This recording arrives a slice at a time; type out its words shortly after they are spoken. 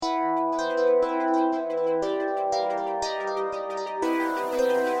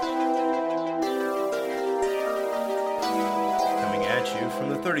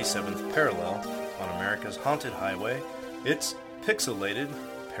37th parallel on America's haunted highway, it's Pixelated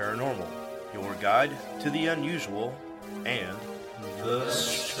Paranormal, your guide to the unusual and the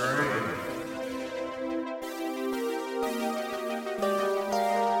strange.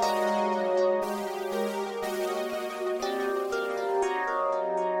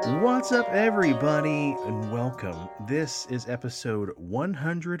 What's up, everybody, and welcome. This is episode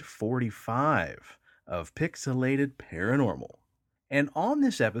 145 of Pixelated Paranormal. And on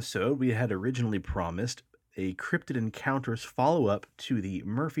this episode, we had originally promised a Cryptid Encounters follow-up to the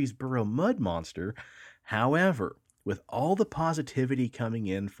Murfreesboro Mud Monster. However, with all the positivity coming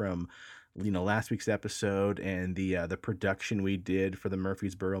in from, last week's episode and the production we did for the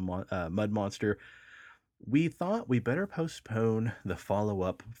Murfreesboro Mud Monster, we thought we better postpone the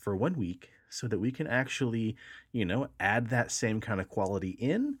follow-up for 1 week so that we can actually, add that same kind of quality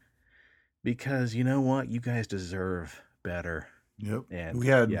in, because you know what? You guys deserve better. Yep. And we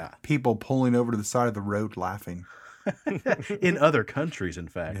had people pulling over to the side of the road laughing. In other countries, in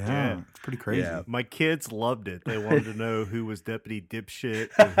fact. Yeah, it's pretty crazy. Yeah, my kids loved it. They wanted to know who was Deputy Dipshit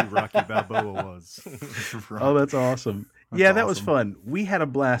and who Rocky Balboa was. Right. Oh, that's awesome. That was fun. We had a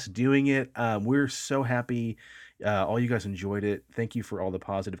blast doing it. We're so happy all you guys enjoyed it. Thank you for all the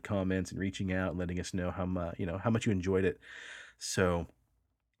positive comments and reaching out and letting us know how much you enjoyed it. So,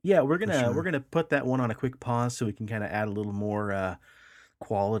 yeah, we're gonna put that one on a quick pause so we can kind of add a little more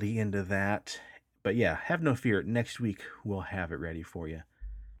quality into that. But yeah, have no fear. Next week we'll have it ready for you.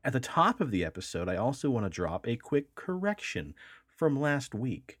 At the top of the episode, I also want to drop a quick correction from last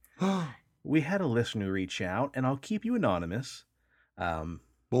week. We had a listener reach out, and I'll keep you anonymous.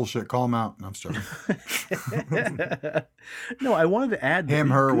 Bullshit, call him out. No, I'm joking. No, I wanted to add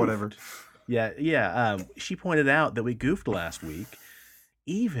him, her, whatever. Yeah. She pointed out that we goofed last week,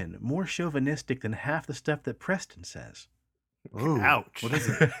 even more chauvinistic than half the stuff that Preston says. Ooh, ouch. What is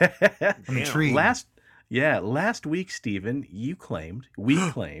it? I'm intrigued. Last week, Stephen, we claimed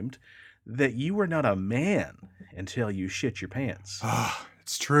that you were not a man until you shit your pants.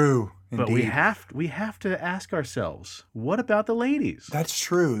 It's true. Indeed. But we have to ask ourselves, what about the ladies? That's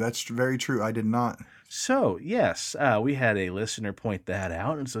true. That's very true. I did not. So, yes, we had a listener point that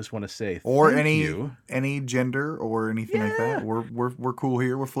out, and so I just want to say thank you. Any gender or anything like that. We're cool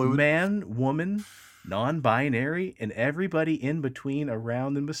here. We're fluid. Man, woman, non-binary, and everybody in between,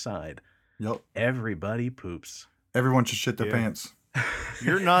 around, and beside. Yep. Everybody poops. Everyone should shit their pants.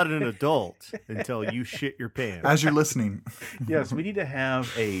 You're not an adult until you shit your pants. As you're listening. Yes, we need to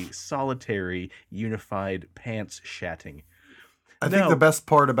have a solitary, unified pants shatting. I think the best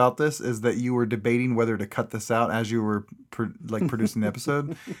part about this is that you were debating whether to cut this out as you were producing the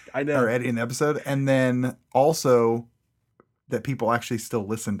episode. I know. Or editing the episode. And then also that people actually still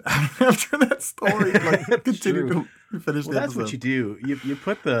listened after that story. Continue to finish the episode. That's what you do. You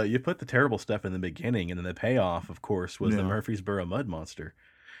put the terrible stuff in the beginning, and then the payoff, of course, was the Murfreesboro Mud Monster.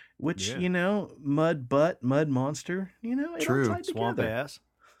 Which, mud butt, mud monster, it all tied Swamp together. ass.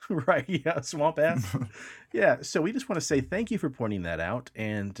 Right, yeah, swamp ass. Yeah, so we just want to say thank you for pointing that out.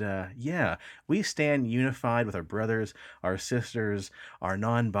 And we stand unified with our brothers, our sisters, our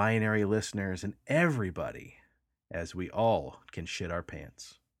non-binary listeners, and everybody, as we all can shit our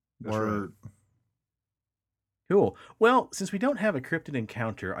pants. Word. Cool. Well, since we don't have a cryptid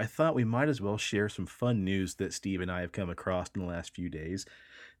encounter, I thought we might as well share some fun news that Steve and I have come across in the last few days,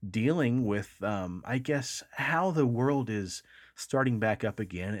 dealing with, how the world is starting back up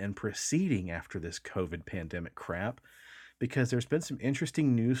again and proceeding after this COVID pandemic crap, because there's been some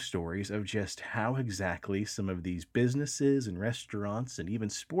interesting news stories of just how exactly some of these businesses and restaurants and even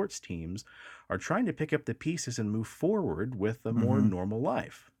sports teams are trying to pick up the pieces and move forward with a more normal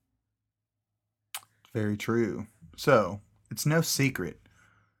life. Very true. So, it's no secret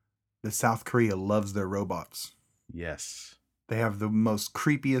that South Korea loves their robots. Yes. They have the most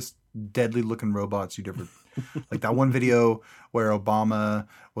creepiest, deadly looking robots you'd ever... Like that one video where Obama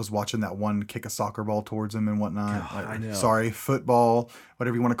was watching that one kick a soccer ball towards him and whatnot. I know. Sorry, football,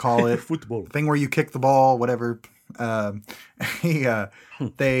 whatever you want to call it. Football. Thing where you kick the ball, whatever.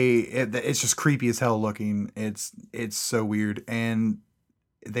 It's just creepy as hell looking. It's so weird, and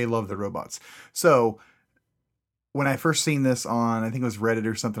they love the robots. So when I first seen this on, I think it was Reddit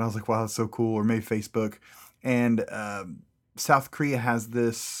or something, I was like, wow, that's so cool. Or maybe Facebook. And South Korea has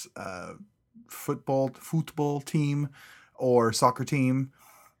this football team or soccer team.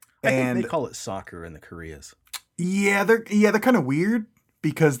 I think they call it soccer in the Koreas. Yeah, they're kind of weird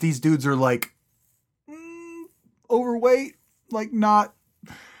because these dudes are like overweight, like not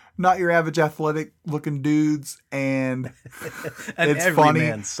not your average athletic looking dudes, and it's every funny.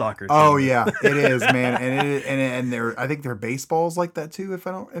 man's soccer team. Oh yeah, it is, man, and they're I think their baseball's like that too. If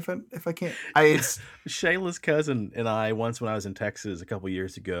I can't, it's Shayla's cousin and I, once when I was in Texas a couple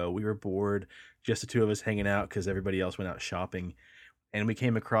years ago, we were bored, just the two of us hanging out because everybody else went out shopping, and we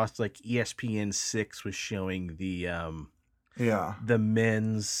came across like ESPN 6 was showing the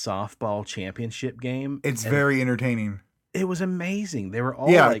men's softball championship game. It's very entertaining. It was amazing. They were all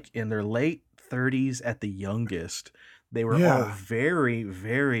like in their late 30s at the youngest. They were all very,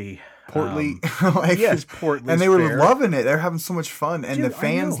 very portly. Portly. And they were loving it. They're having so much fun. And Dude, the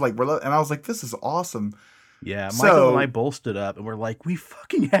fans and I was like, this is awesome. Yeah, Michael and I both stood up and we're like, we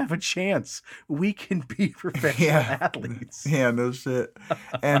fucking have a chance. We can be professional athletes. Yeah, no shit.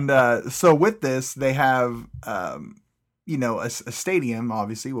 And so with this, they have, a stadium,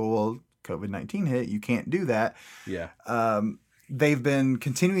 obviously. Well, COVID-19 hit. You can't do that. Yeah. They've been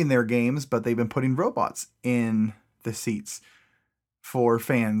continuing their games, but they've been putting robots in the seats for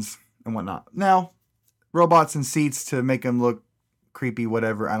fans and whatnot. Now, robots in seats to make them look creepy,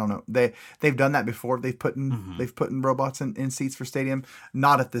 whatever. I don't know. They've done that before. They've put in robots in seats for stadium,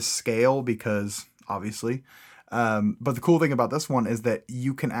 not at this scale because obviously. But the cool thing about this one is that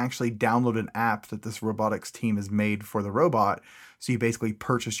you can actually download an app that this robotics team has made for the robot. So you basically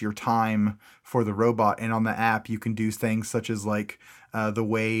purchase your time for the robot, and on the app you can do things such as like the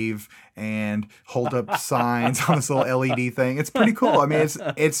wave and hold up signs on this little LED thing. It's pretty cool. I mean,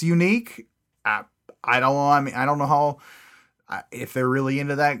 it's unique. I don't know. I mean, I don't know how. If they're really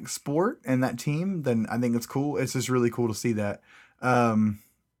into that sport and that team, then I think it's cool. It's just really cool to see that. And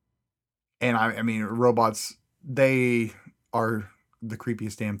I mean, robots, they are the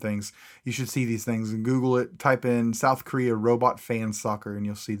creepiest damn things. You should see these things and Google it. Type in South Korea robot fan soccer, and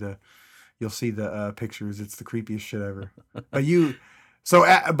you'll see the pictures. It's the creepiest shit ever.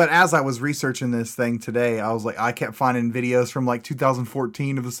 But as I was researching this thing today, I was like, I kept finding videos from like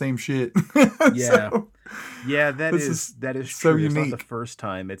 2014 of the same shit. Yeah. That is so true. unique. It's not the first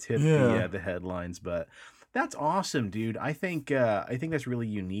time it's hit the headlines, but that's awesome, dude. I think that's really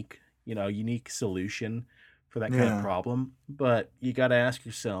unique. Unique solution for that kind of problem. But you got to ask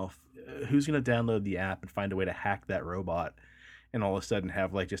yourself, who's going to download the app and find a way to hack that robot, and all of a sudden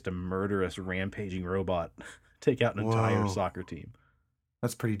have like just a murderous, rampaging robot take out an entire soccer team?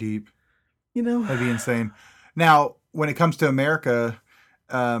 That's pretty deep. That'd be insane. Now, when it comes to America,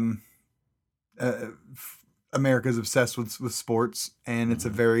 America's obsessed with sports, and it's a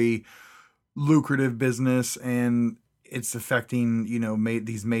very lucrative business, and it's affecting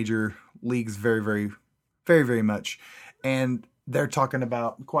these major leagues very, very, very, very much. And they're talking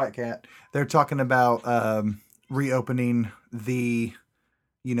about Quiet Cat. They're talking about reopening the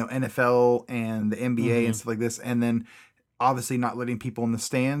NFL and the NBA and stuff like this, and then obviously not letting people in the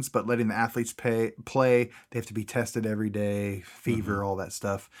stands, but letting the athletes play. They have to be tested every day, fever, all that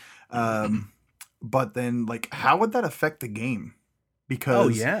stuff. But then, like, how would that affect the game?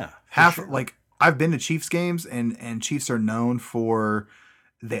 Because I've been to Chiefs games, and Chiefs are known for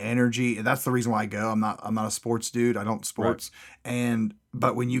the energy, and that's the reason why I go. I'm not a sports dude. I don't sports. Right.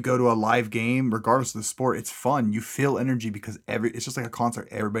 But when you go to a live game, regardless of the sport, it's fun. You feel energy because it's just like a concert.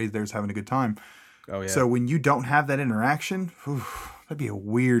 Everybody there's having a good time. Oh yeah. So when you don't have that interaction, that'd be a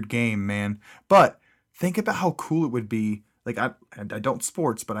weird game, man. But think about how cool it would be. Like I don't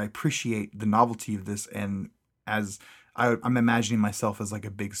sports, but I appreciate the novelty of this. And as I'm imagining myself as like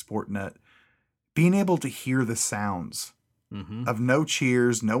a big sport nut, being able to hear the sounds of no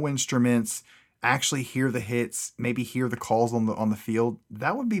cheers, no instruments, actually hear the hits, maybe hear the calls on the field,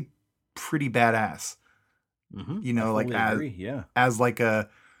 that would be pretty badass. As like a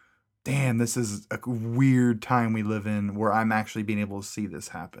damn, this is a weird time we live in where I'm actually being able to see this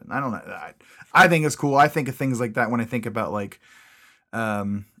happen. I don't know. I think it's cool. I think of things like that when I think about like,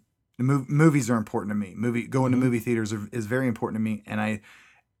 movies are important to me. Going to movie theaters is very important to me. And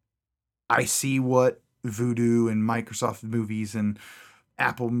I see what Vudu and Microsoft movies and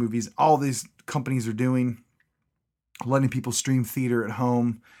Apple movies, all these companies are doing, letting people stream theater at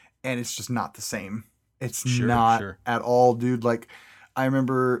home. And it's just not the same. It's not at all, dude. Like I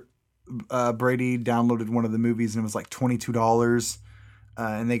remember, Brady downloaded one of the movies and it was like $22,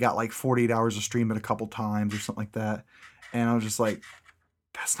 and they got like 48 hours to stream it a couple times or something like that. And I was just like,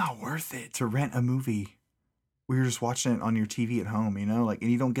 that's not worth it to rent a movie. We were just watching it on your TV at home, and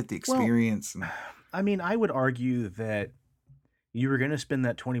you don't get the experience. Well, I mean, I would argue that you were going to spend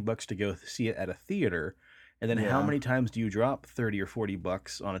that $20 to go see it at a theater, And then how Yeah. many times do you drop $30 or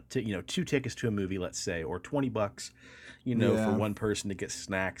 $40 on two tickets to a movie, let's say, or $20, Yeah. for one person to get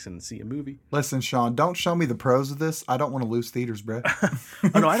snacks and see a movie? Listen, Sean, don't show me the pros of this. I don't want to lose theaters, bro.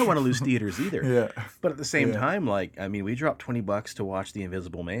 Oh no, I don't want to lose theaters either. Yeah. But at the same Yeah. time, we dropped $20 to watch The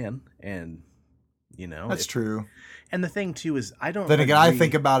Invisible Man, and That's true. And the thing too is, I don't. Then again, I agree-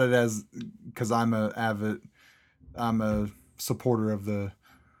 think about it as because I'm a supporter of the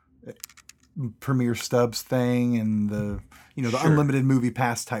Premier Stubs thing and the Sure. unlimited movie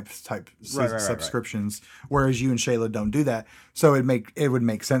pass type Right. subscriptions. Whereas you and Shayla don't do that, so it would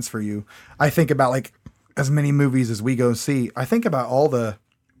make sense for you. I think about like as many movies as we go see. I think about all the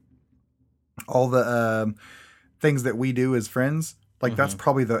things that we do as friends. Like that's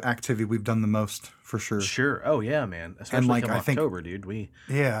probably the activity we've done the most for sure. Sure. Oh yeah, man. Especially come I think October, dude.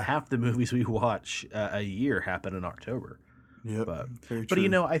 yeah, Half the movies we watch a year happen in October. yep, But very But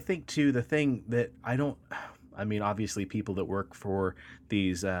true. I think too, the thing that obviously people that work for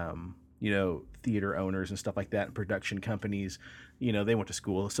these theater owners and stuff like that and production companies, they went to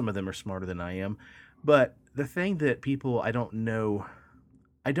school. Some of them are smarter than I am. But the thing that people, I don't know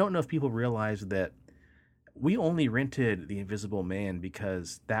if people realize that we only rented The Invisible Man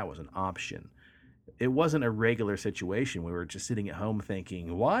because that was an option. It wasn't a regular situation. We were just sitting at home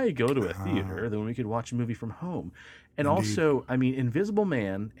thinking, why go to a theater when we could watch a movie from home? And Indeed. also, Invisible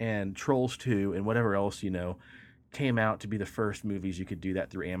Man and Trolls 2 and whatever else, came out to be the first movies you could do that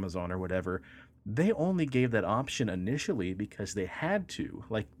through Amazon or whatever. They only gave that option initially because they had to.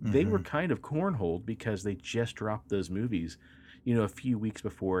 Like, they were kind of cornholed because they just dropped those movies, a few weeks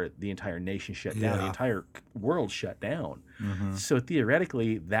before the entire nation shut down, the Yeah. entire world shut down. So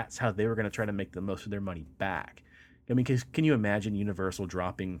theoretically, that's how they were going to try to make the most of their money back. Because can you imagine Universal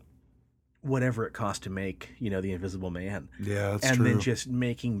dropping whatever it cost to make, The Invisible Man, Yeah, that's and true. then just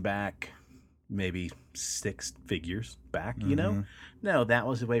making back maybe 6 figures back, No, that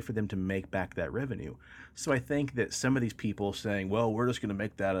was a way for them to make back that revenue. So I think that some of these people saying, well, we're just going to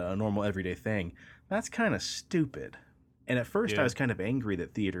make that a normal everyday thing, that's kind of stupid. And at first I was kind of angry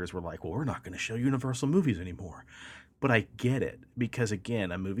that theaters were like, well, we're not going to show Universal movies anymore. But I get it because,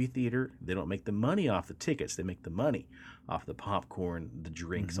 again, a movie theater, they don't make the money off the tickets. They make the money off the popcorn, the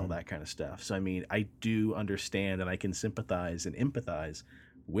drinks, all that kind of stuff. So, I do understand and I can sympathize and empathize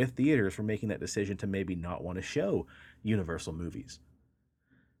with theaters for making that decision to maybe not want to show Universal movies.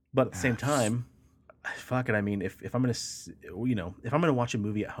 But at the same time, fuck it. If I'm going to, if I'm going to watch a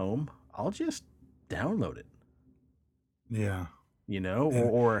movie at home, I'll just download it. Yeah.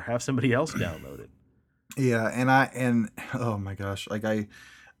 Or have somebody else download it. Yeah, and oh my gosh, like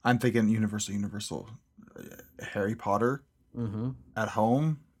I'm thinking Universal, Harry Potter at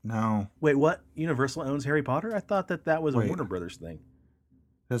home. No, Wait, what? Universal owns Harry Potter? I thought that was a Wait. Warner Brothers thing.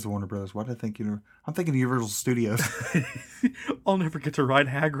 that's Warner Brothers. What did I think? I'm thinking Universal Studios. I'll never get to ride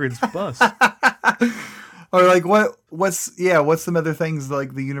Hagrid's bus. Or like what's some other things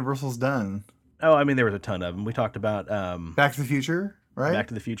like the Universal's done? Oh, there was a ton of them. We talked about Back to the Future, right? Back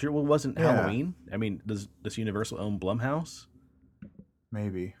to the Future. Well, it wasn't Yeah. Halloween. Does Universal own Blumhouse?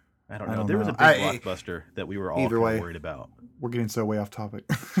 Maybe. I don't I know. don't There was a know. big blockbuster that we were all Either kind way. of worried about. We're getting so way off topic.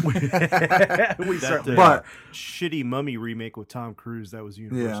 We That certainly But- are. shitty Mummy remake with Tom Cruise, that was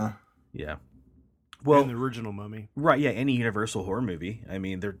Universal. Yeah. Yeah. And Well, the original Mummy. right, yeah, any Universal horror movie.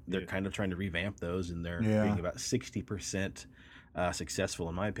 They're Yeah. kind of trying to revamp those, and they're Yeah. being about 60% successful,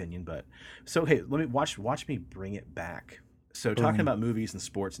 in my opinion. But so, hey, let me watch me bring it back. So, talking Boom. about movies and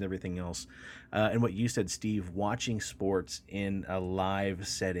sports and everything else, and what you said, Steve, watching sports in a live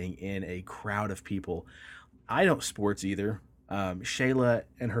setting in a crowd of people. I don't sports either. Shayla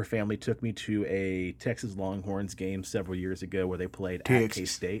and her family took me to a Texas Longhorns game several years ago where they played at TX.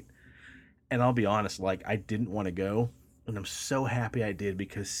 K-State. And I'll be honest, I didn't want to go, and I'm so happy I did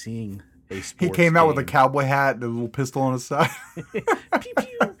because seeing a He sports came out with a game- cowboy hat and a little pistol on his side. Pew,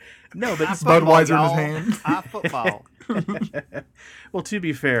 pew. No, but Budweiser in his hand. High football. well, to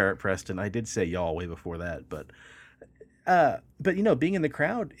be fair, Preston, I did say y'all way before that, but being in the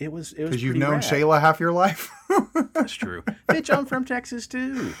crowd, it was Because you've pretty known rad. Shayla half your life. That's true. Bitch, I'm from Texas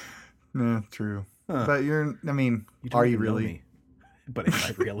too. No, true. Huh. But You don't are you even know really? me. But am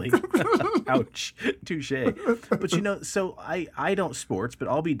I really? Ouch. Touche. But so I don't sports, but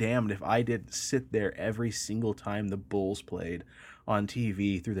I'll be damned if I did sit there every single time the Bulls played on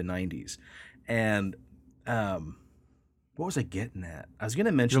TV through the 90s. And what was I getting at? I was going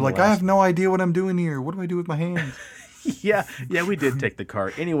to mention You're like, I have no idea what I'm doing here. What do I do with my hands? yeah, we did take the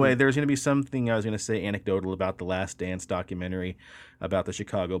cart. Anyway, there's going to be something I was going to say anecdotal about the Last Dance documentary about the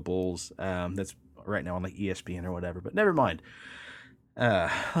Chicago Bulls. That's right now on ESPN or whatever, but never mind.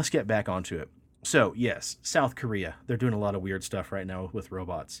 Let's get back onto it. So, yes, South Korea, they're doing a lot of weird stuff right now with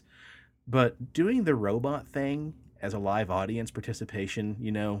robots. But doing the robot thing as a live audience participation,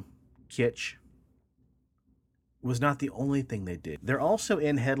 kitsch, was not the only thing they did. They're also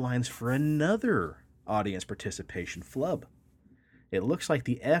in headlines for another audience participation flub. It looks like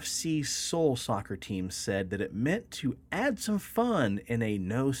the FC Seoul soccer team said that it meant to add some fun in a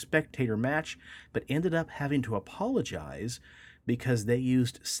no spectator match, but ended up having to apologize because they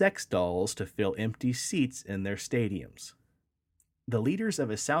used sex dolls to fill empty seats in their stadiums. The leaders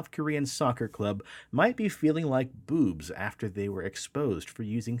of a South Korean soccer club might be feeling like boobs after they were exposed for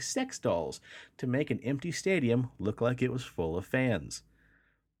using sex dolls to make an empty stadium look like it was full of fans.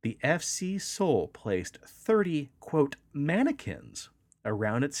 The FC Seoul placed 30, quote, mannequins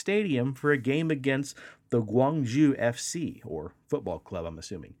around its stadium for a game against the Gwangju FC, or football club, I'm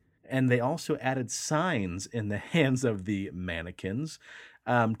assuming. And they also added signs in the hands of the mannequins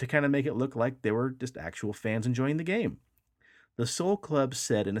to kind of make it look like they were just actual fans enjoying the game. The Seoul Club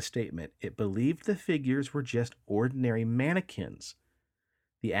said in a statement it believed the figures were just ordinary mannequins.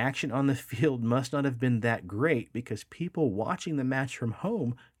 The action on the field must not have been that great because people watching the match from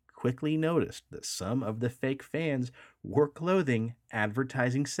home quickly noticed that some of the fake fans wore clothing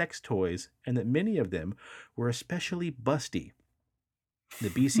advertising sex toys and that many of them were especially busty. The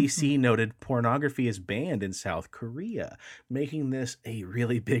BCC noted pornography is banned in South Korea, making this a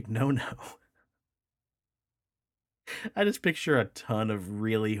really big no-no. I just picture a ton of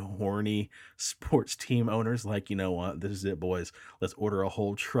really horny sports team owners like, you know what, this is it, boys. Let's order a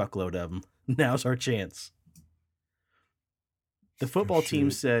whole truckload of them. Now's our chance. The football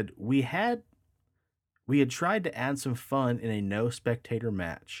team said, we had tried to add some fun in a no spectator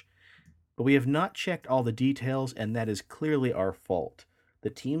match, but we have not checked all the details, and that is clearly our fault.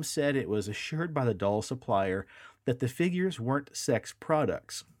 The team said it was assured by the doll supplier that the figures weren't sex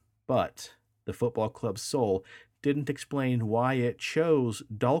products, but the football club Seoul didn't explain why it chose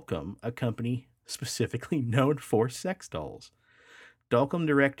Dolcom, a company specifically known for sex dolls. Dolcom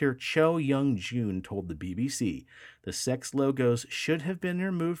director Cho Young-jun told the BBC the sex logos should have been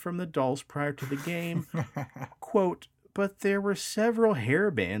removed from the dolls prior to the game. Quote, but there were several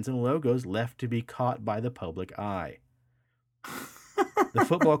hairbands and logos left to be caught by the public eye. The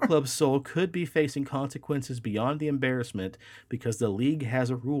football club Seoul could be facing consequences beyond the embarrassment because the league has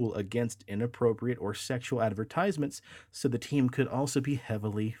a rule against inappropriate or sexual advertisements, so the team could also be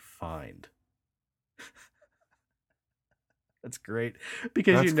heavily fined. That's great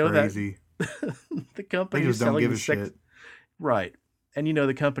because That's crazy. That the company they just selling don't give the a sex, shit. right? And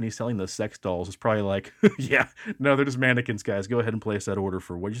the company selling those sex dolls is probably like, yeah, no, they're just mannequins, guys. Go ahead and place that order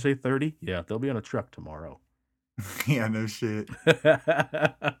for, what'd you say, 30? Yeah, they'll be on a truck tomorrow. Yeah, no shit.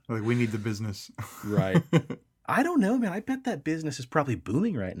 Like, we need the business. Right. I don't know, man. I bet that business is probably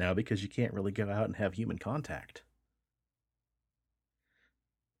booming right now because you can't really go out and have human contact.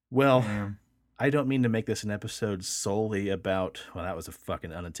 Well, Damn. I don't mean to make this an episode solely about, well, that was a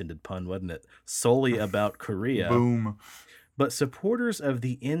fucking unintended pun, wasn't it? Solely about Korea. Boom. But supporters of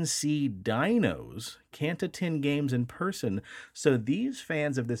the NC Dinos can't attend games in person, so these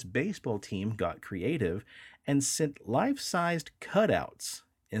fans of this baseball team got creative and sent life-sized cutouts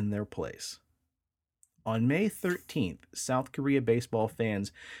in their place. On May 13th, South Korea baseball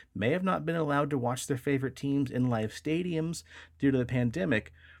fans may have not been allowed to watch their favorite teams in live stadiums due to the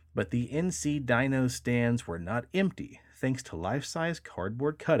pandemic, but the NC Dinos stands were not empty thanks to life-size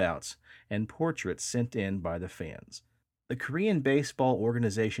cardboard cutouts and portraits sent in by the fans. The Korean Baseball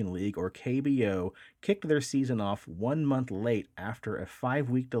Organization League, or KBO, kicked their season off 1 month late after a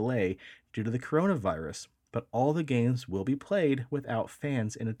 5-week delay due to the coronavirus, but all the games will be played without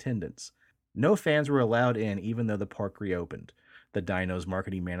fans in attendance. No fans were allowed in even though the park reopened. The Dinos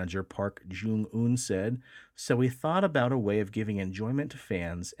marketing manager Park Jung-un said, so we thought about a way of giving enjoyment to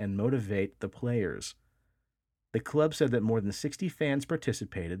fans and motivate the players. The club said that more than 60 fans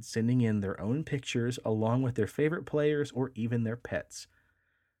participated, sending in their own pictures along with their favorite players or even their pets.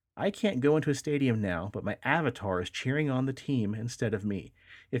 I can't go into a stadium now, but my avatar is cheering on the team instead of me.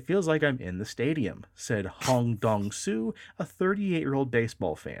 It feels like I'm in the stadium, said Hong Dong-soo, a 38-year-old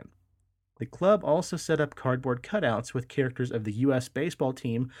baseball fan. The club also set up cardboard cutouts with characters of the U.S. baseball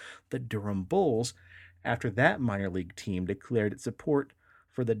team, the Durham Bulls, after that minor league team declared its support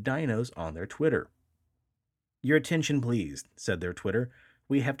for the Dinos on their Twitter. Your attention, please, said their Twitter.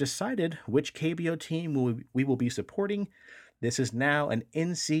 We have decided which KBO team we will be supporting. This is now an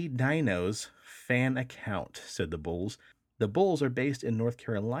NC Dinos fan account, said the Bulls. The Bulls are based in North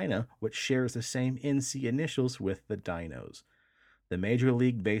Carolina, which shares the same NC initials with the Dinos. The Major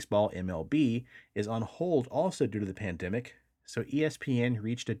League Baseball MLB is on hold also due to the pandemic, So ESPN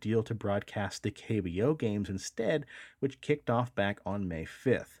reached a deal to broadcast the KBO games instead, which kicked off back on May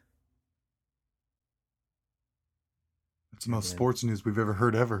 5th. It's the most sports news we've ever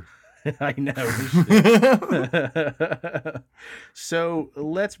heard ever. I know. So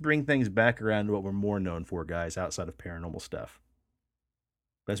let's bring things back around to what we're more known for, guys, outside of paranormal stuff.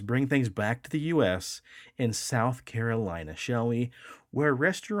 Let's bring things back to the U.S. in South Carolina, shall we? Where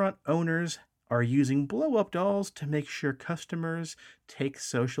restaurant owners are using blow-up dolls to make sure customers take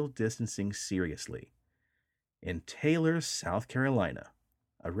social distancing seriously. In Taylor, South Carolina,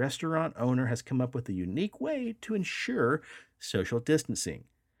 a restaurant owner has come up with a unique way to ensure social distancing.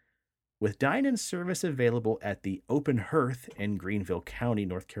 With dine-in service available at the Open Hearth in Greenville County,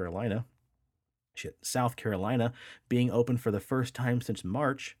 South Carolina, being open for the first time since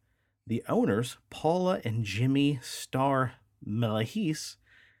March, the owners, Paula and Jimmy Star Malahis,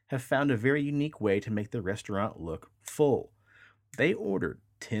 have found a very unique way to make the restaurant look full. They ordered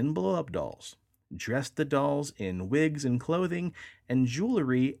 10 blow-up dolls, dressed the dolls in wigs and clothing and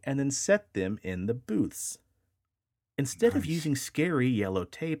jewelry, and then set them in the booths. Instead of using scary yellow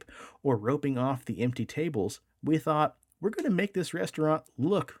tape or roping off the empty tables, we thought, we're going to make this restaurant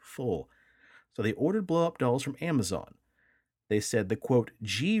look full. So they ordered blow-up dolls from Amazon. They said the, quote,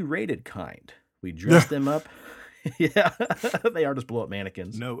 G-rated kind. We dressed them up. Yeah, they are just blow-up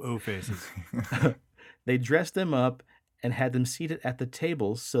mannequins. No O-faces. They dressed them up and had them seated at the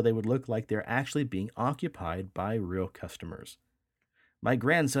tables so they would look like they're actually being occupied by real customers. My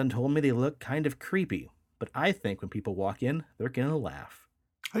grandson told me they look kind of creepy, but I think when people walk in, they're going to laugh.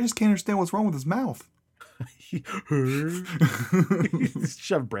 I just can't understand what's wrong with his mouth. Shove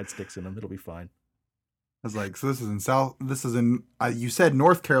breadsticks in them. It'll be fine. I was like, so you said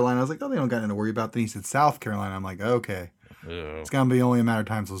North Carolina. I was like, oh, they don't got anything to worry about. Then he said South Carolina. I'm like, okay. It's going to be only a matter of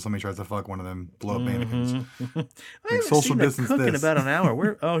time until somebody tries to fuck one of them blow-up mannequins. Like, social distance this. In about an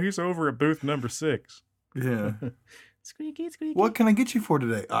hour. He's over at booth number 6. Yeah. Squeaky, squeaky. What can I get you for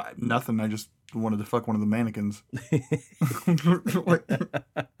today? Nothing. I just wanted to fuck one of the mannequins.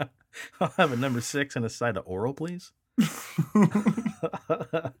 I'll have a number 6 and a side of oral, please.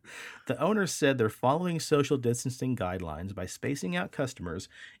 The owners said they're following social distancing guidelines by spacing out customers,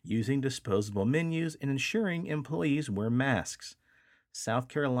 using disposable menus, and ensuring employees wear masks. South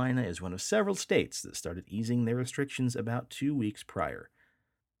Carolina is one of several states that started easing their restrictions about 2 weeks prior.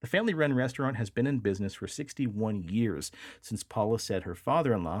 The family-run restaurant has been in business for 61 years, since Paula said her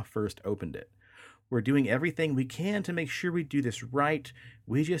father-in-law first opened it. We're doing everything we can to make sure we do this right.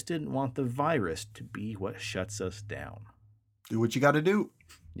 We just didn't want the virus to be what shuts us down. Do what you got to do.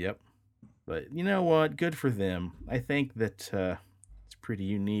 Yep. But you know what? Good for them. I think that it's pretty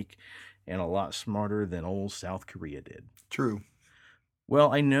unique and a lot smarter than old South Korea did. True.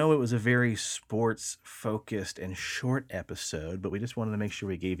 Well, I know it was a very sports-focused and short episode, but we just wanted to make sure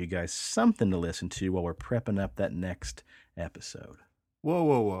we gave you guys something to listen to while we're prepping up that next episode.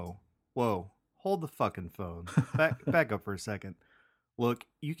 Whoa. Hold the fucking phone. Back up for a second. Look,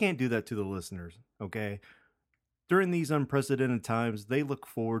 you can't do that to the listeners, okay? During these unprecedented times, they look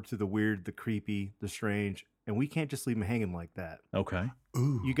forward to the weird, the creepy, the strange, and we can't just leave them hanging like that. Okay.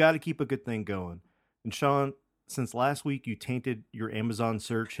 Ooh. You got to keep a good thing going. And Sean, since last week you tainted your Amazon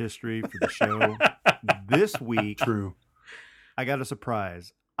search history for the show, this week, True. I got a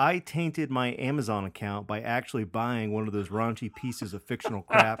surprise. I tainted my Amazon account by actually buying one of those raunchy pieces of fictional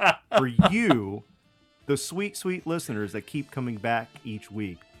crap for you, the sweet, sweet listeners that keep coming back each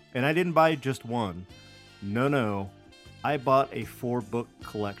week. And I didn't buy just one. No. I bought a 4-book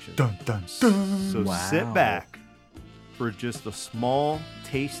collection. Dun, dun, dun. So Wow. sit back for just a small,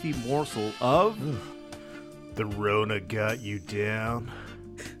 tasty morsel of The Rona Got You Down.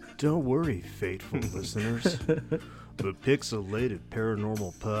 Don't worry, faithful listeners. The Pixelated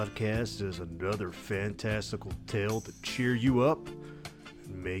Paranormal Podcast is another fantastical tale to cheer you up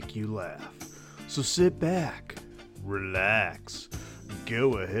and make you laugh. So sit back, relax,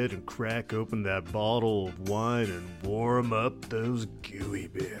 go ahead and crack open that bottle of wine and warm up those gooey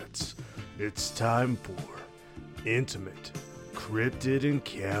bits. It's time for Intimate Cryptid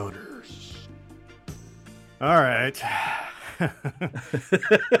Encounters. All right.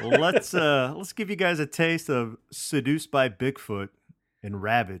 Let's give you guys a taste of Seduced by Bigfoot and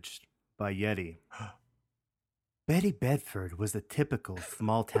Ravaged by Yeti. Betty Bedford was a typical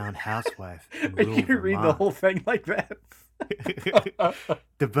small-town housewife in rural You read the Vermont. whole thing like that.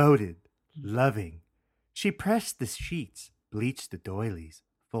 Devoted, loving. She pressed the sheets, bleached the doilies,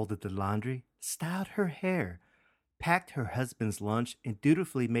 folded the laundry, styled her hair, packed her husband's lunch, and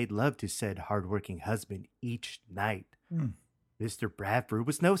dutifully made love to said hard-working husband each night. Mr. Bradford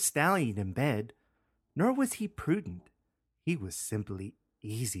was no stallion in bed, nor was he prudent. he was simply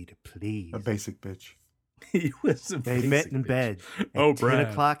easy to please. A basic bitch. He was a They met in bed at Oh, 10 Brad.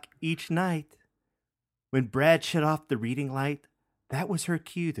 o'clock each night. When Brad shut off the reading light, that was her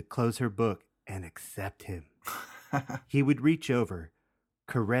cue to close her book and accept him. He would reach over,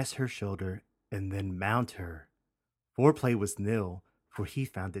 caress her shoulder, and then mount her. Foreplay was nil, for he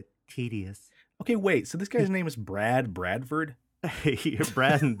found it tedious. Okay, wait. So this guy's name is Brad Bradford?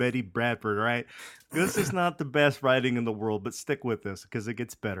 Brad and Betty Bradford, right? This is not the best writing in the world, but stick with this because it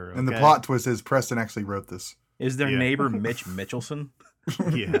gets better. Okay? And the plot twist is Preston actually wrote this. Is their Yeah. neighbor Mitch Mitchelson?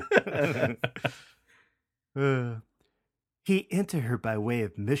 Yeah. He entered her by way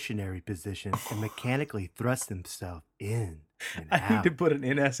of missionary position and mechanically thrust himself in and I need out. to put an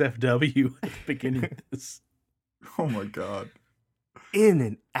NSFW at the beginning of this. Oh my god. In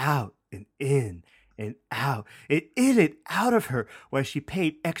and out and in and out. It in and out of her while she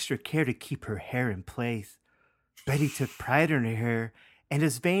paid extra care to keep her hair in place. Betty took pride in her hair, and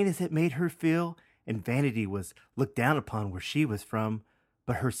as vain as it made her feel, and vanity was looked down upon where she was from,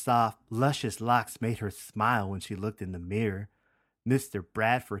 but her soft, luscious locks made her smile when she looked in the mirror. Mr.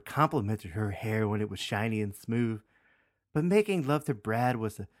 Bradford complimented her hair when it was shiny and smooth, but making love to Brad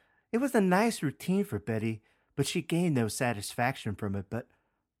was a nice routine for Betty, but she gained no satisfaction from it. But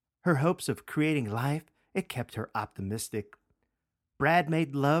her hopes of creating life, it kept her optimistic. Brad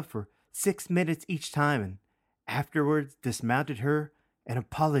made love for 6 minutes each time, and afterwards dismounted her and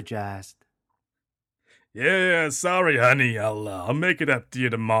apologized. Yeah, sorry, honey. I'll make it up to you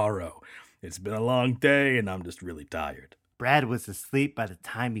tomorrow. It's been a long day, and I'm just really tired. Brad was asleep by the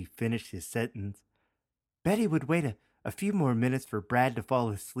time he finished his sentence. Betty would wait a few more minutes for Brad to fall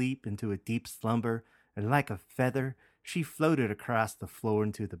asleep into a deep slumber, and like a feather, she floated across the floor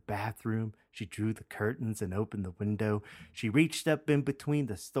into the bathroom. She drew the curtains and opened the window. She reached up in between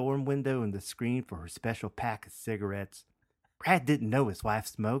the storm window and the screen for her special pack of cigarettes. Brad didn't know his wife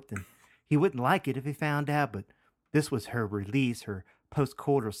smoked, and he wouldn't like it if he found out, but this was her release, her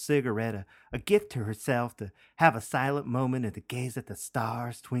post-coital cigarette, a gift to herself to have a silent moment and to gaze at the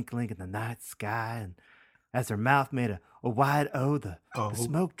stars twinkling in the night sky. And as her mouth made a wide O, the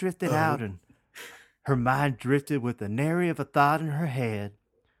smoke drifted out, and her mind drifted with the nary of a thought in her head.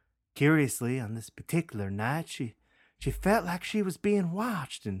 Curiously, on this particular night, she felt like she was being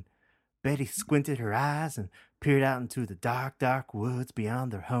watched, and Betty squinted her eyes and peered out into the dark, dark woods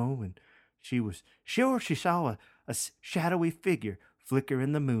beyond their home, and she was sure she saw a shadowy figure flicker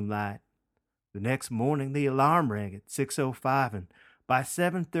in the moonlight. The next morning, the alarm rang at 6:05, and by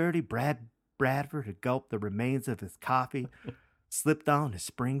 7:30, Bradford had gulped the remains of his coffee, slipped on his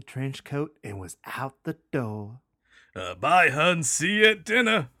spring trench coat, and was out the door. Bye, hun. See you at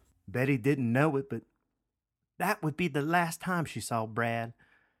dinner. Betty didn't know it, but that would be the last time she saw Brad.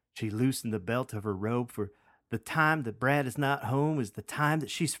 She loosened the belt of her robe, for the time that Brad is not home is the time that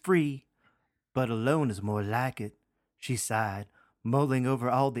she's free. But alone is more like it, she sighed, mulling over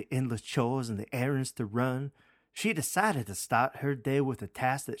all the endless chores and the errands to run. She decided to start her day with a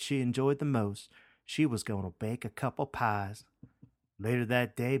task that she enjoyed the most. She was going to bake a couple pies. Later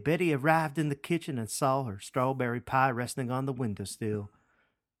that day, Betty arrived in the kitchen and saw her strawberry pie resting on the windowsill.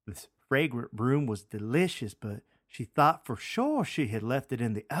 The fragrant room was delicious, but she thought for sure she had left it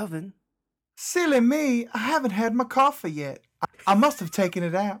in the oven. Silly me, I haven't had my coffee yet. I must have taken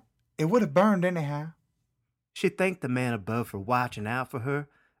it out. It would have burned anyhow. She thanked the man above for watching out for her.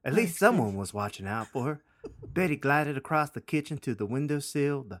 At least someone was watching out for her. Betty glided across the kitchen to the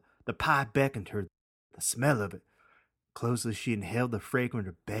windowsill. The pie beckoned her. The smell of it. Closely she inhaled the fragrance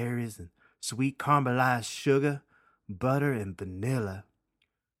of berries and sweet caramelized sugar, butter, and vanilla.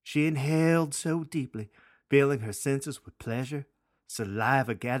 She inhaled so deeply, filling her senses with pleasure.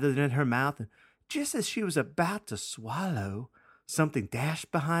 Saliva gathered in her mouth, and just as she was about to swallow, something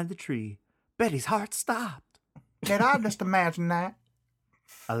dashed behind the tree. Betty's heart stopped. Did I just imagine that?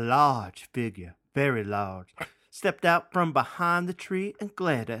 A large figure, very large, stepped out from behind the tree and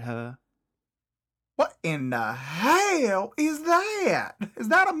glared at her. What in the hell is that? Is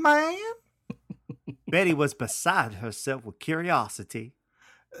that a man? Betty was beside herself with curiosity.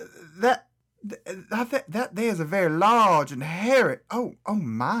 That there's a very large and hairy. Oh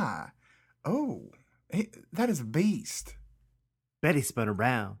my. That is a beast. Betty spun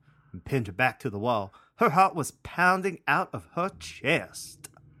around and pinned her back to the wall. Her heart was pounding out of her chest.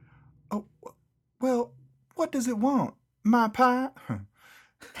 Oh, well, what does it want? My pie?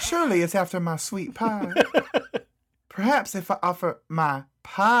 Surely it's after my sweet pie. Perhaps if I offer my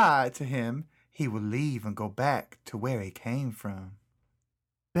pie to him, he will leave and go back to where he came from.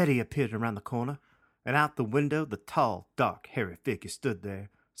 Betty appeared around the corner, and out the window the tall, dark, hairy figure stood there,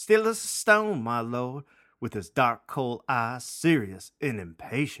 still as a stone, my lord, with his dark, cold eyes serious and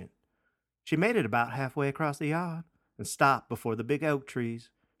impatient. She made it about halfway across the yard and stopped before the big oak trees.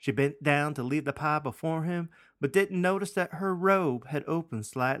 She bent down to leave the pie before him, but didn't notice that her robe had opened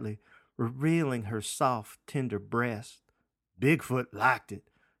slightly, revealing her soft, tender breast. Bigfoot liked it.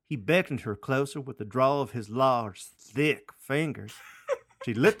 He beckoned her closer with the draw of his large, thick fingers.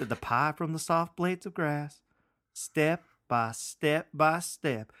 She lifted the pie from the soft blades of grass. Step by step by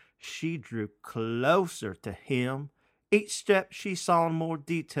step, she drew closer to him. Each step she saw in more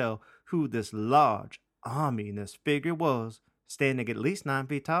detail who this large, ominous figure was, standing at least 9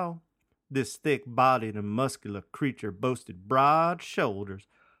 feet tall. This thick-bodied and muscular creature boasted broad shoulders,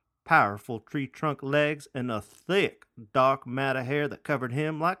 powerful tree-trunk legs, and a thick, dark mat of hair that covered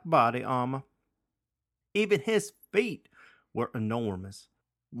him like body armor. Even his feet were enormous.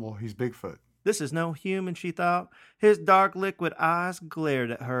 Well, he's Bigfoot. This is no human, she thought. His dark liquid eyes glared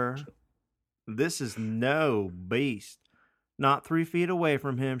at her. This is no beast. Not 3 feet away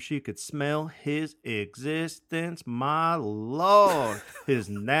from him, she could smell his existence. My Lord, his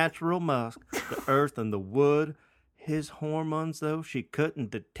natural musk, the earth and the wood. His hormones, though, she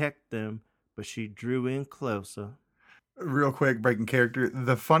couldn't detect them, but she drew in closer. Real quick, breaking character.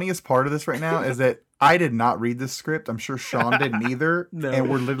 The funniest part of this right now is that I did not read this script. I'm sure Sean didn't either. No. And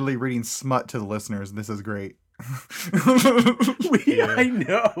we're literally reading smut to the listeners. This is great. Yeah. I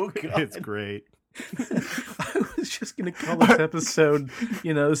know. God. It's great. I was just going to call this episode,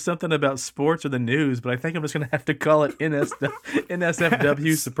 something about sports or the news, but I think I'm just going to have to call it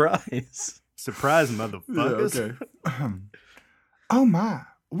NSFW Surprise. Surprise, motherfuckers. Yeah, okay. Oh my,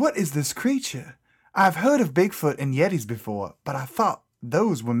 what is this creature? I've heard of Bigfoot and Yetis before, but I thought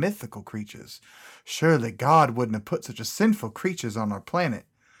those were mythical creatures. Surely God wouldn't have put such a sinful creatures on our planet.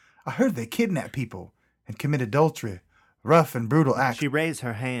 I heard they kidnap people and commit adultery, rough and brutal acts. She raised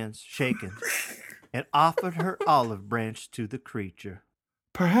her hands, shaking, and offered her olive branch to the creature.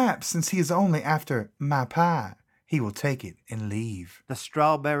 Perhaps, since he is only after my pie, he will take it and leave. The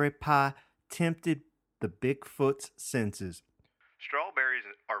strawberry pie tempted the Bigfoot's senses. Strawberries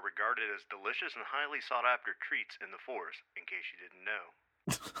are regarded as delicious and highly sought-after treats in the forest, in case you didn't know.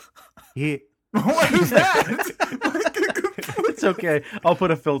 What is that? It's okay. I'll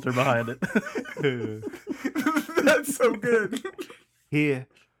put a filter behind it. That's so good. Here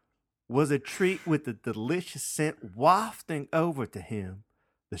was a treat with a delicious scent wafting over to him.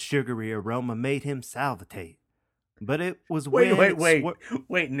 The sugary aroma made him salivate. But it was Wait,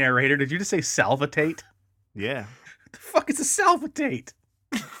 narrator, did you just say salvitate? Yeah. What the fuck is a salvitate?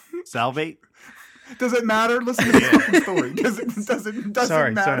 Salvate? Does it matter? Listen to the fucking story. Doesn't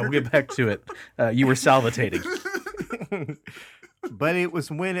Sorry, matter. we'll get back to it. You were salvitating. But it was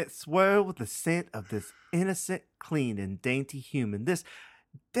when it swirled with the scent of this innocent, clean, and dainty human, this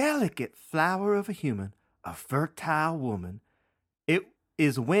delicate flower of a human, a fertile woman. It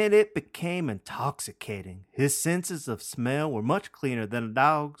is when it became intoxicating. His senses of smell were much cleaner than a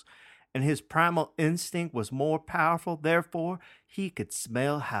dog's, and his primal instinct was more powerful. Therefore, he could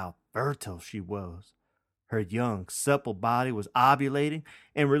smell how fertile she was. Her young, supple body was ovulating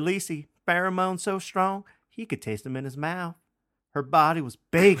and releasing pheromones so strong he could taste them in his mouth. Her body was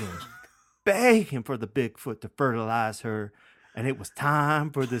begging for the Bigfoot to fertilize her, and it was time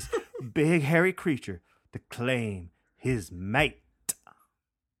for this big, hairy creature to claim his mate.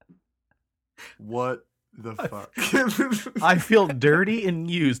 What the fuck? I feel dirty and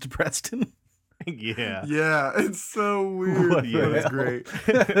used, Preston. Yeah. Yeah, it's so weird. What Yeah, the it's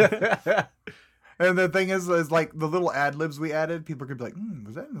hell? great. And the thing is like the little ad libs we added, people could be like,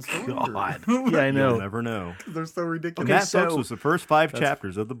 was that in the story? God. Yeah, I know. You'll never know. They're so ridiculous. And Okay, that, folks, so- was the first 5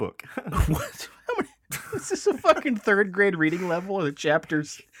 chapters of the book. What? How many? Is this a fucking 3rd grade reading level? Or the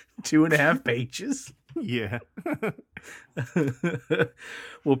chapter's 2.5 pages? Yeah.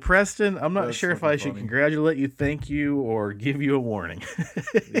 Well, Preston, I'm not That's sure if fucking I should funny. congratulate you, thank you, or give you a warning.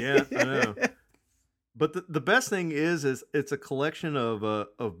 Yeah, I know. But the best thing is it's a collection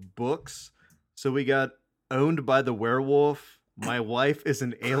of books. So we got Owned by the Werewolf, My Wife is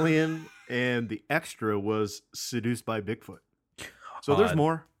an Alien, and the extra was Seduced by Bigfoot. So there's Odd.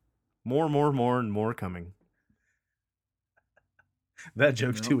 more, and more coming. That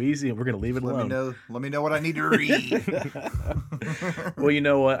joke's Nope. too easy, and we're going to leave it Let alone. me know what I need to read. Well, you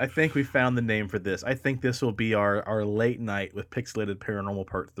know what? I think we found the name for this. I think this will be our late night with Pixelated Paranormal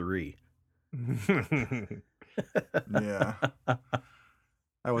Part 3. Yeah.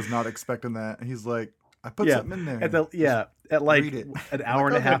 I was not expecting that. He's like, I put Yeah, something in there. At like read it. an hour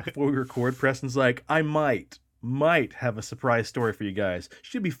and a okay. half before we record, Preston's like, I might have a surprise story for you guys.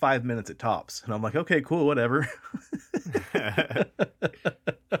 Should be 5 minutes at tops. And I'm like, okay, cool, whatever.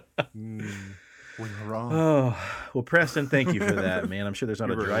 when you're wrong. Oh, well, Preston, thank you for that, man. I'm sure there's not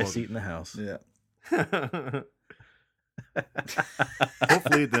a You're very dry welcome. seat in the house. Yeah.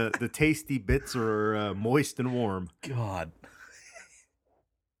 Hopefully the tasty bits are moist and warm. God.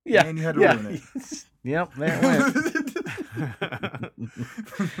 Yeah. And you had to ruin it. Yep, there it went.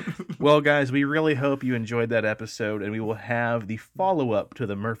 Well, guys, we really hope you enjoyed that episode, and we will have the follow-up to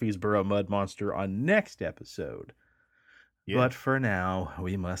the Murfreesboro Mud Monster on next episode. Yeah. But for now,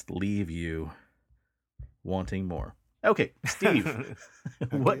 we must leave you wanting more. Okay, Steve,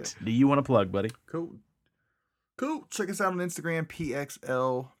 what do you want to plug, buddy? Cool. Check us out on Instagram,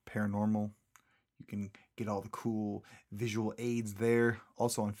 PXL Paranormal. You can get all the cool visual aids there.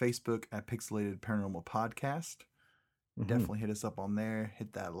 Also on Facebook at Pixelated Paranormal Podcast. Definitely hit us up on there.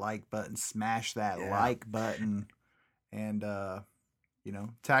 Hit that like button. Smash that like button. And,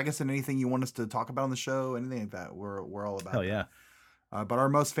 tag us in anything you want us to talk about on the show. Anything like that. We're all about Hell yeah. But our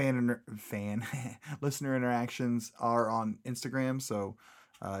most listener interactions are on Instagram. So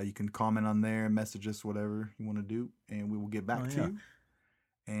you can comment on there, message us, whatever you want to do. And we will get back to you.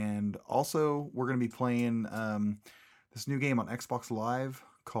 And also, we're going to be playing this new game on Xbox Live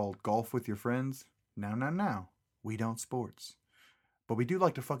called Golf with Your Friends. Now, we don't sports. But we do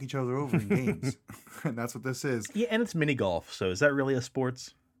like to fuck each other over in games. And that's what this is. Yeah, and it's mini golf, so is that really a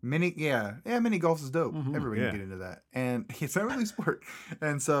sports? Mini golf is dope. Everybody can get into that. And it's not really a sport.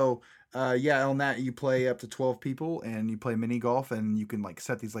 And so, on that, you play up to 12 people and you play mini golf and you can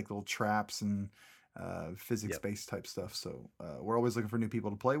set these little traps and physics-based type stuff. So we're always looking for new people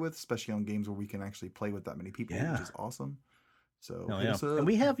to play with, especially on games where we can actually play with that many people, which is awesome. So hit us up. And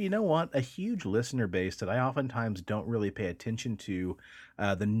we have, a huge listener base that I oftentimes don't really pay attention to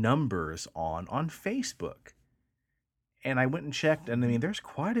the numbers on Facebook. And I went and checked, and there's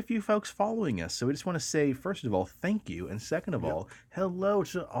quite a few folks following us. So we just want to say, first of all, thank you, and second of all, hello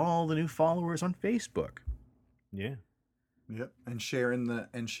to all the new followers on Facebook. Yeah. Yep, and sharing the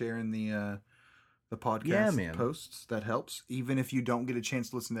podcast posts. That helps. Even if you don't get a chance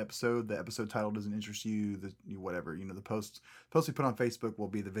to listen to the episode title doesn't interest you, the posts we put on Facebook will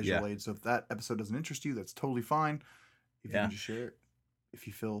be the visual aid. So if that episode doesn't interest you, that's totally fine. If you can just share it, if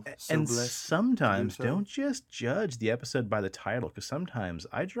you feel so and blessed. sometimes don't just judge the episode by the title, because sometimes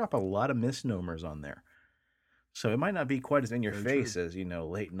I drop a lot of misnomers on there. So it might not be quite as in your face as,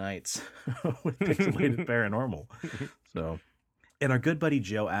 late nights with Pixelated Paranormal. So. And our good buddy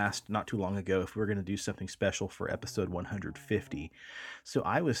Joe asked not too long ago if we were going to do something special for episode 150. So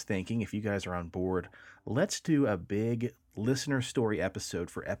I was thinking, if you guys are on board, let's do a big listener story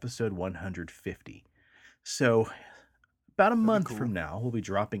episode for episode 150. So about a month from now, we'll be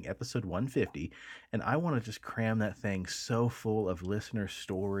dropping episode 150. And I want to just cram that thing so full of listener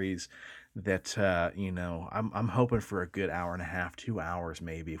stories that, I'm hoping for a good hour and a half, 2 hours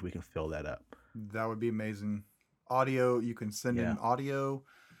maybe, if we can fill that up. That would be amazing. Audio, you can send in audio,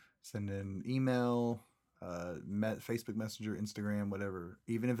 send in email, Facebook Messenger, Instagram, whatever.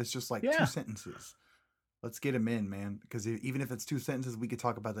 Even if it's just 2 sentences, let's get them in, man. Because even if it's 2 sentences, we could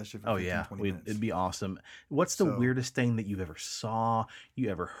talk about that shit for 15, 20 minutes. It'd be awesome. What's the weirdest thing that you've ever saw, you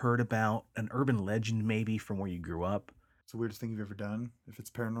ever heard about, an urban legend maybe from where you grew up? It's the weirdest thing you've ever done, if it's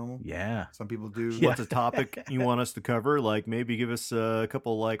paranormal. Yeah. Some people do. What's a topic you want us to cover? Maybe give us a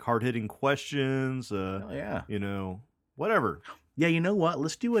couple hard-hitting questions. Whatever. Yeah, you know what?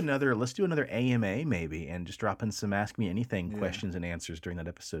 Let's do another AMA maybe, and just drop in some Ask Me Anything questions and answers during that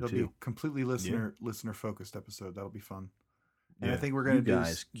episode. It'll too. be a completely listener focused episode. That'll be fun. And I think we're going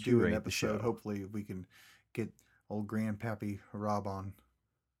to do an episode. Hopefully we can get old Grandpappy Rob on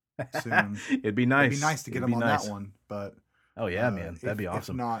soon. It'd be nice. It'd be nice to get him on that one, but man, that'd be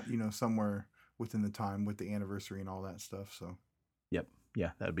awesome. If not, somewhere within the time with the anniversary and all that stuff. So, yep,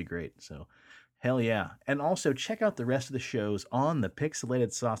 yeah, that'd be great. So, hell yeah! And also check out the rest of the shows on the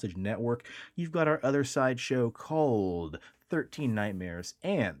Pixelated Sausage Network. You've got our other side show called 13 Nightmares,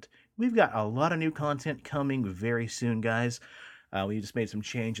 and we've got a lot of new content coming very soon, guys. We just made some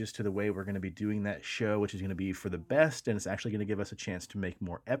changes to the way we're going to be doing that show, which is going to be for the best, and it's actually going to give us a chance to make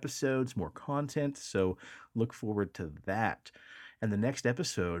more episodes, more content, so look forward to that. And the next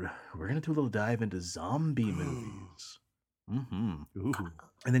episode, we're going to do a little dive into zombie movies. Ooh.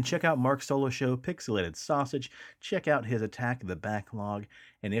 And then check out Mark's solo show, Pixelated Sausage. Check out his Attack the Backlog.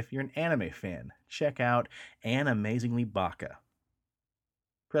 And if you're an anime fan, check out An Amazingly Baka.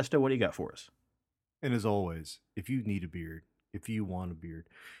 Presto, what do you got for us? And as always, if you need a beard, if you want a beard,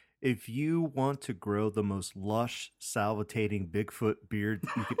 if you want to grow the most lush, salivating Bigfoot beard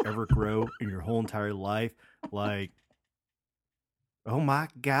you could ever grow in your whole entire life, Oh my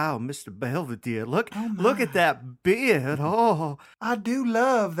God, Mr. Belvedere. Look Oh look my. at that beard. Oh. I do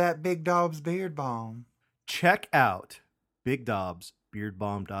love that Big Dobbs beard balm. Check out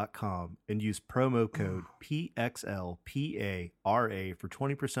BigDobsBeardBalm.com and use promo code PXLPARA for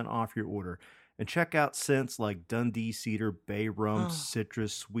 20% off your order. And check out scents like Dundee Cedar, Bay Rum,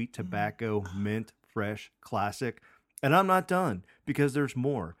 Citrus, Sweet Tobacco, Mint, Fresh, Classic. And I'm not done because there's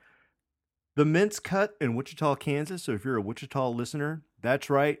more. The Mint's cut in Wichita, Kansas. So if you're a Wichita listener, that's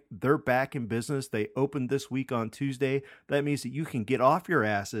right. They're back in business. They opened this week on Tuesday. That means that you can get off your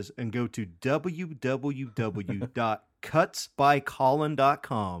asses and go to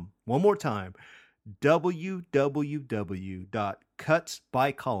www.cutsbycolin.com. One more time.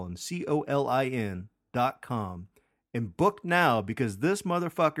 www.cutsbycolin.com and book now because this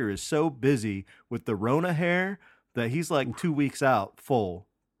motherfucker is so busy with the Rona hair that he's like 2 weeks out full.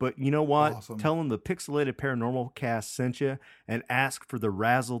 But you know what? Awesome. Tell him the Pixelated Paranormal cast sent you and ask for the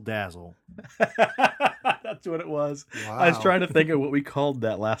Razzle Dazzle. That's what it was. Wow. I was trying to think of what we called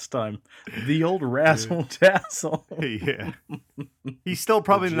that last time. The old razzle dazzle. Yeah. He's still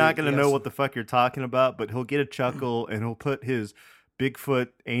probably not going to know yes. what the fuck you're talking about, but he'll get a chuckle and he'll put his Bigfoot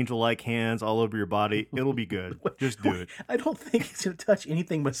angel-like hands all over your body. It'll be good. Just do it. I don't think he's going to touch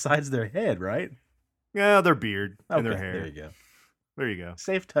anything besides their head, right? Yeah, their beard and their Okay, hair. there you go. There you go.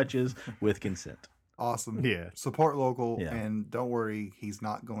 Safe touches with consent. Awesome. Yeah. Support local, Yeah. and don't worry, he's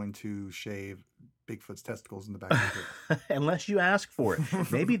not going to shave Bigfoot's testicles in the back of it. Unless you ask for it.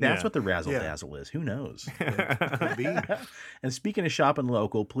 Maybe that's Yeah. what the razzle Yeah. dazzle is. Who knows? Could be. And speaking of shopping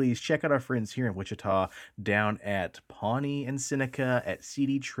local, please check out our friends here in Wichita down at Pawnee and Seneca at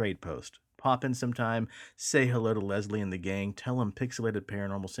CD Trade Post. Pop in sometime, say hello to Leslie and the gang, tell them Pixelated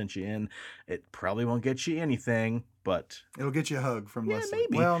Paranormal sent you in. It probably won't get you anything, but It'll get you a hug from Yeah, Leslie.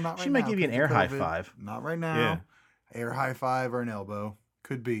 maybe. Well, not right She now. might give you an 'cause air of high COVID. five. Not right now. Yeah. Air high five or an elbow.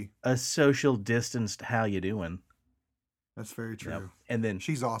 Could be. a social distanced how you doing. That's very true. Yep. And then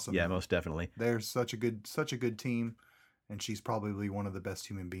She's awesome. yeah, though. most definitely. They're such a good team, and she's probably one of the best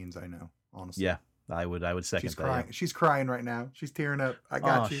human beings I know. Honestly. Yeah, I would second She's that. crying. Yeah. She's crying right now. She's tearing up. I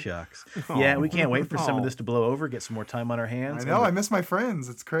got Oh, you. shucks. Yeah, we can't wait for some of Aw. this to blow over, get some more time on our hands. I know. I And miss my friends.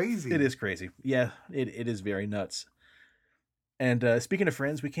 It's crazy. it is crazy. Yeah, it is very nuts. And speaking of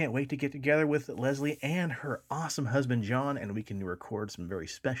friends, we can't wait to get together with Leslie and her awesome husband, John, and we can record some very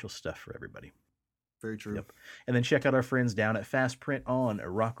special stuff for everybody. Very true. Yep. And then check out our friends down at Fast Print on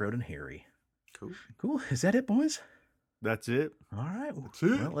Rock Road and Harry. Cool. Cool. Is that it, boys? That's it. All right. That's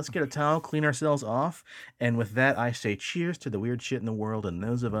it. Well, let's get a towel, clean ourselves off. And with that, I say cheers to the weird shit in the world and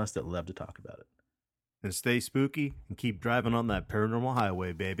those of us that love to talk about it. And stay spooky and keep driving on that paranormal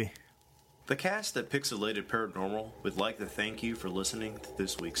highway, baby. The cast at Pixelated Paranormal would like to thank you for listening to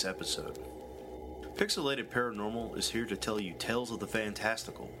this week's episode. Pixelated Paranormal is here to tell you tales of the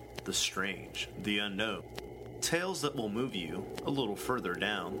fantastical, the strange, the unknown. Tales that will move you a little further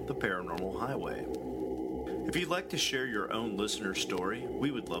down the paranormal highway. If you'd like to share your own listener story, we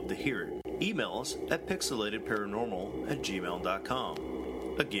would love to hear it. Email us at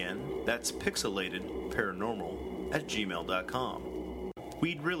pixelatedparanormal@gmail.com. Again, that's pixelatedparanormal@gmail.com.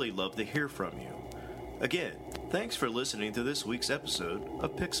 We'd really love to hear from you. Again, thanks for listening to this week's episode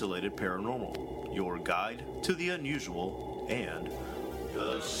of Pixelated Paranormal, your guide to the unusual and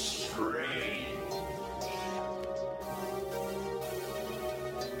the strange.